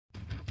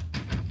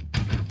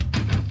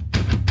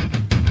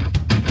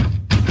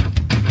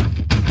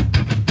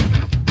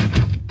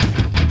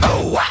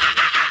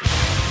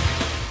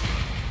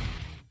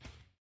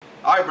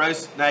All right,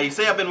 Bruce. Now you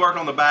see I've been working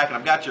on the back, and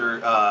I've got your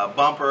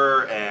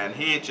bumper and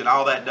hitch and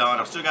all that done.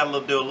 I've still got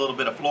to do a little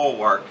bit of floor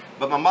work,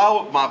 but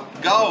my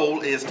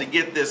goal is to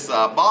get this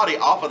body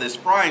off of this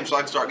frame so I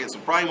can start getting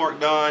some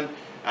framework done.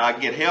 I can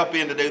get help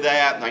in to do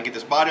that, and I can get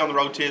this body on the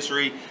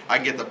rotisserie. I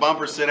can get the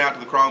bumper sent out to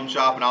the chrome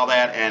shop and all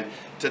that, and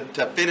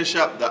to finish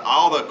up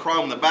all the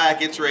chrome in the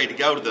back, it's ready to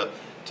go to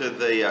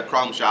the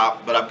chrome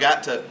shop. But I've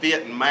got to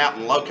fit and mount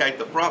and locate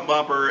the front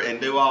bumper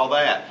and do all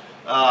that.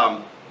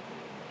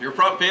 Your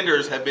front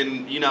fenders have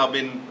been,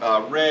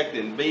 wrecked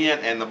and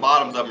bent, and the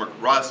bottoms of them are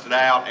rusted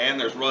out, and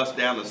there's rust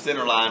down the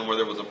center line where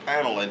there was a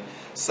panel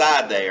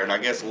inside there, and I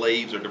guess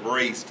leaves or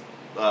debris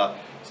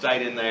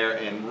stayed in there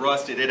and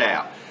rusted it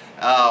out.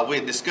 We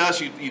had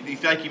discussed you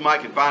think you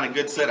might can find a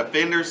good set of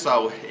fenders,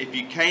 so if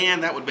you can,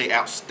 that would be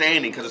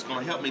outstanding, because it's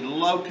going to help me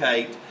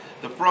locate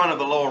the front of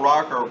the lower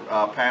rocker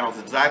panels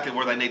exactly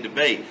where they need to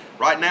be.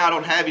 Right now I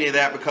don't have any of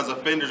that because the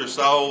fenders are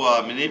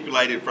so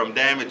manipulated from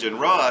damage and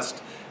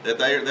rust that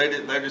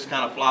they're just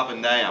kind of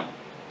flopping down.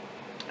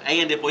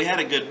 And if we had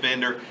a good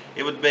fender,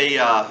 it would be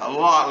a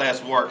lot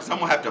less work, because I'm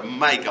going to have to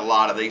make a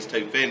lot of these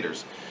two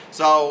fenders.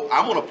 So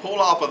I'm going to pull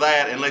off of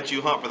that and let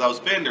you hunt for those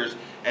fenders,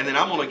 and then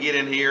I'm going to get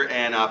in here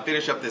and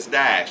finish up this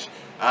dash.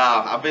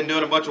 I've been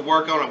doing a bunch of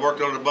work on it. I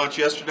worked on it a bunch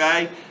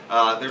yesterday.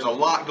 There's a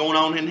lot going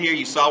on in here.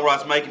 You saw where I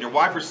was making your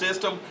wiper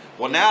system.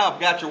 Well, now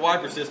I've got your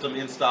wiper system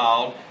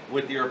installed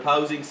with your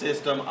opposing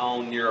system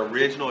on your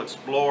original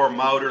Explorer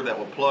motor that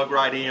will plug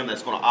right in.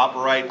 That's going to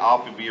operate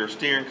off of your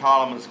steering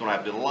column. It's going to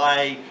have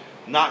delay.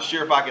 Not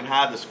sure if I can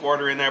hide the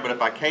squirter in there, but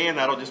if I can,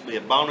 that'll just be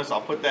a bonus.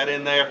 I'll put that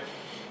in there,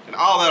 and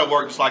all that'll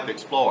work just like the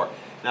Explorer.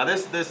 Now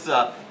this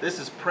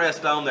is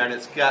pressed on there, and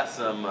it's got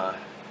some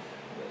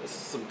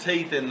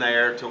teeth in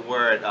there to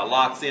where it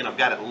locks in. I've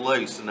got it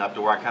loose enough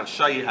to where I kind of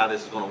show you how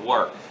this is going to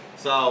work.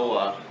 So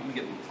let me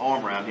get my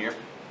arm around here.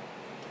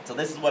 So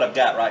this is what I've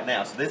got right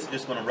now. So this is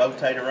just going to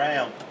rotate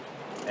around,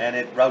 and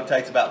it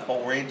rotates about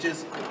 4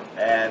 inches,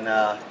 and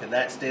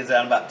that extends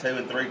out about 2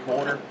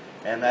 3/4,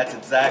 and that's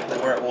exactly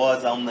where it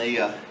was on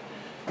the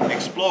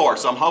Explorer.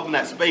 So I'm hoping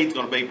that speed's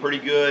going to be pretty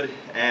good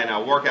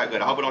and work out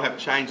good. I hope I don't have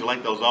to change the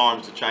length of those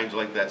arms to change the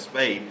length of that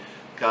speed,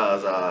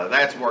 because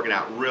that's working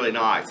out really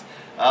nice.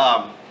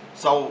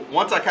 So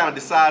once I kind of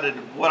decided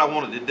what I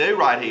wanted to do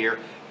right here,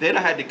 then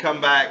I had to come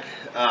back.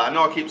 I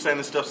know I keep saying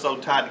this stuff's so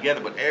tied together,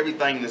 but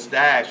everything in this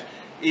dash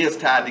is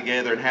tied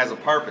together and has a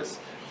purpose.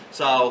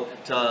 So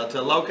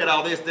to locate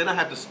all this, then I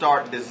have to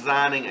start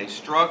designing a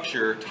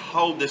structure to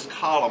hold this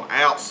column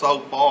out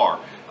so far.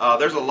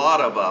 There's a lot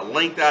of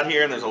length out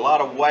here, and there's a lot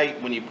of weight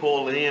when you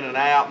pull it in and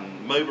out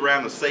and move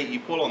around the seat.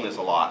 You pull on this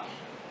a lot.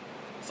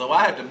 So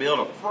I have to build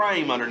a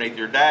frame underneath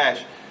your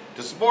dash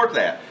to support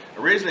that.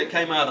 Originally it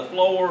came out of the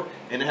floor,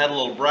 and it had a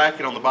little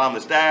bracket on the bottom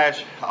of this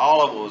dash.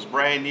 All of it was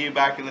brand new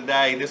back in the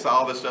day.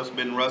 All this stuff's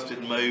been rusted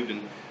and moved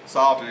and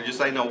soft, and there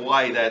just ain't no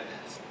way that's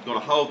going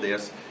to hold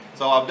this.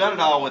 So I've done it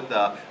all with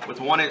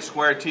 1-inch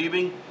square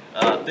tubing,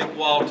 thick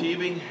wall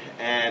tubing,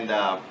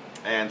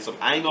 and some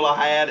angle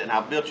I had, and I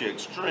built you an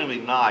extremely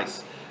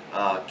nice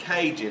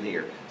cage in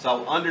here.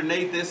 So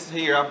underneath this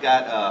here, I've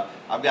got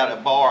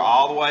a bar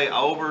all the way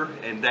over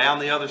and down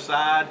the other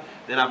side.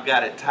 Then I've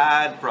got it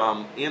tied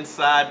from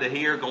inside to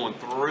here, going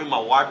through my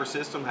wiper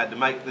system. Had to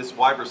make this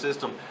wiper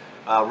system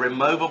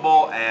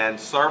removable and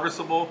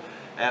serviceable,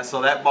 and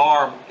so that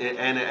bar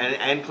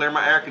and clear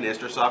my air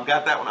conditioner. So I've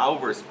got that one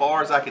over as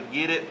far as I could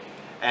get it,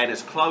 and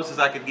as close as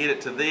I could get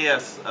it to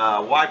this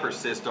wiper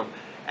system,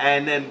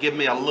 and then give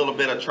me a little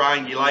bit of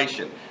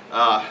triangulation.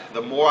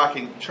 The more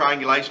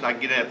triangulation I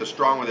can get in it, the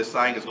stronger this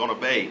thing is going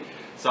to be.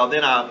 So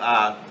then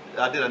I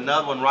did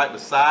another one right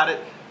beside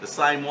it the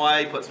same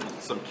way, put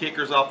some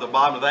kickers off the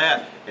bottom of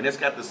that, and it's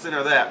got the center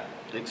of that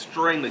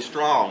extremely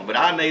strong. But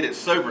I need it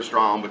super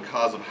strong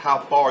because of how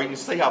far, you can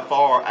see how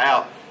far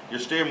out your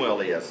steering wheel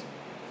is.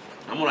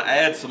 I'm going to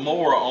add some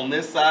more on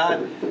this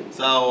side.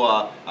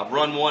 So I've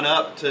run one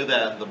up to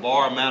the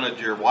bar I mounted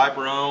your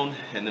wiper on,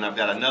 and then I've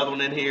got another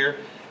one in here,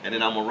 and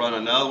then I'm going to run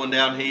another one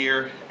down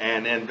here,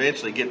 and then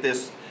eventually get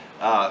this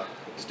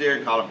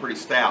steering column pretty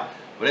stout.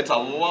 But it's a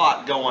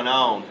lot going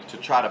on to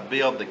try to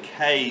build the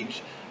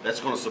cage that's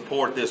going to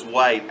support this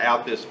weight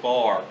out this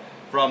far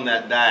from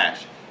that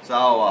dash.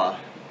 So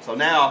so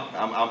now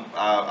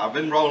I've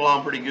been rolling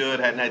along pretty good.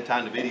 Hadn't had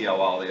time to video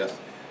all this,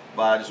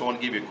 but I just want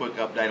to give you a quick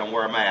update on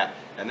where I'm at.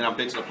 And then I'm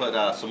fixing to put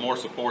some more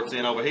supports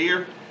in over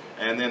here,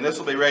 and then this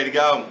will be ready to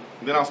go.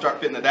 And then I'll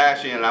start fitting the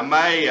dash in. And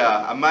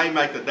I may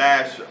make the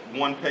dash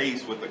one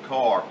piece with the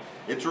car.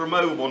 It's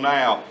removable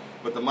now,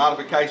 but the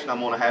modification I'm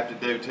going to have to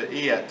do to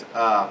it,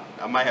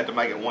 I may have to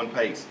make it one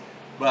piece.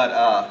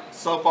 But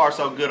so far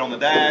so good on the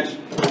dash.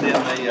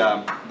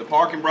 Then the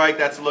parking brake,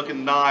 that's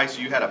looking nice.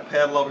 You had a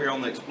pedal over here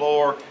on the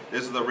Explorer.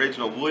 This is the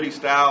original Woodie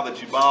style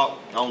that you bought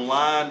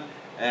online,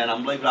 and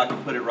I'm believing I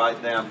can put it right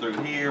down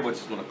through here, which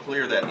is going to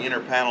clear that inner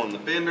panel in the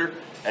fender,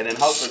 and then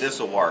hopefully this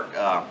will work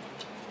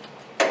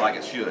like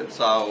it should.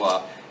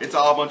 So it's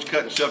all a bunch of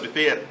cut and shove to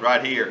fit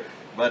right here.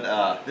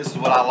 But this is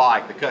what I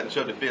like, the cut and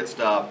shove to fit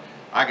stuff.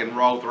 I can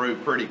roll through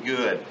pretty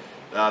good.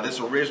 this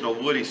original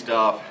Woodie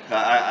stuff,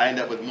 I end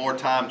up with more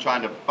time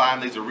trying to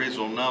find these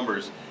original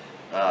numbers.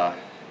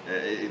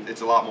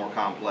 It's a lot more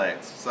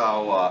complex.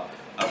 So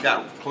I've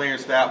got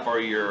clearanced out for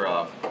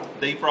your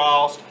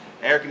defrost,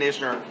 air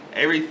conditioner,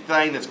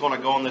 everything that's going to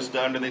go on this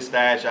under this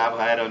dash. I've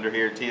had under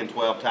here 10,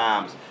 12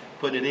 times.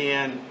 Putting it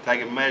in,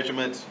 taking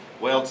measurements,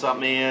 weld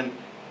something in,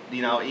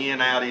 you know,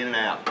 in, out, in and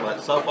out.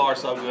 But so far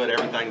so good.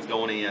 Everything's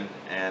going in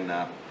and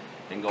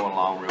going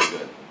along real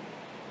good.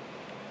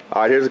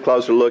 All right, here's a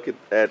closer look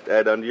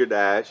at under your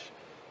dash.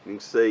 You can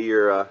see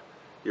your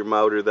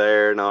motor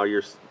there and all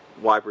your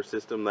wiper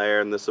system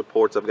there and the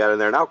supports I've got in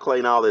there. And I'll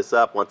clean all this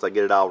up once I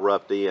get it all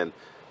roughed in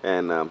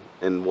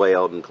and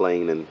weld and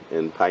clean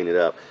and paint it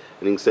up.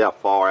 And you can see how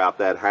far out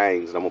that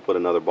hangs. And I'm gonna put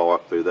another bar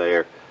up through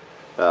there.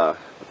 But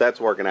that's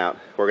working out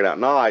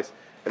nice.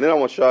 And then I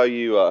want to show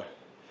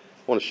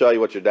you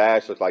what your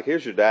dash looks like.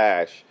 Here's your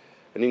dash,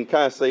 and you can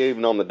kind of see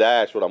even on the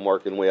dash what I'm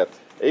working with.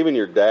 Even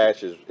your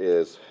dash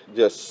is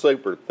just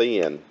super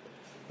thin,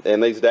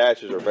 and these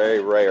dashes are very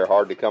rare,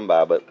 hard to come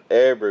by, but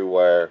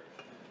everywhere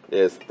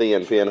is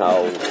thin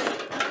pinholes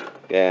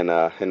and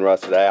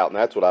rusted out, and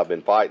that's what I've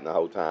been fighting the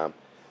whole time.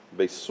 It'd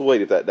be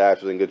sweet if that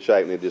dash was in good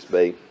shape and it'd just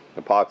be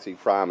epoxy,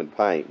 prime, and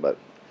paint, but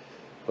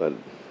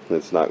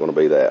it's not going to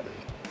be that.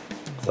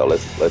 So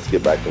let's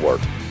get back to work.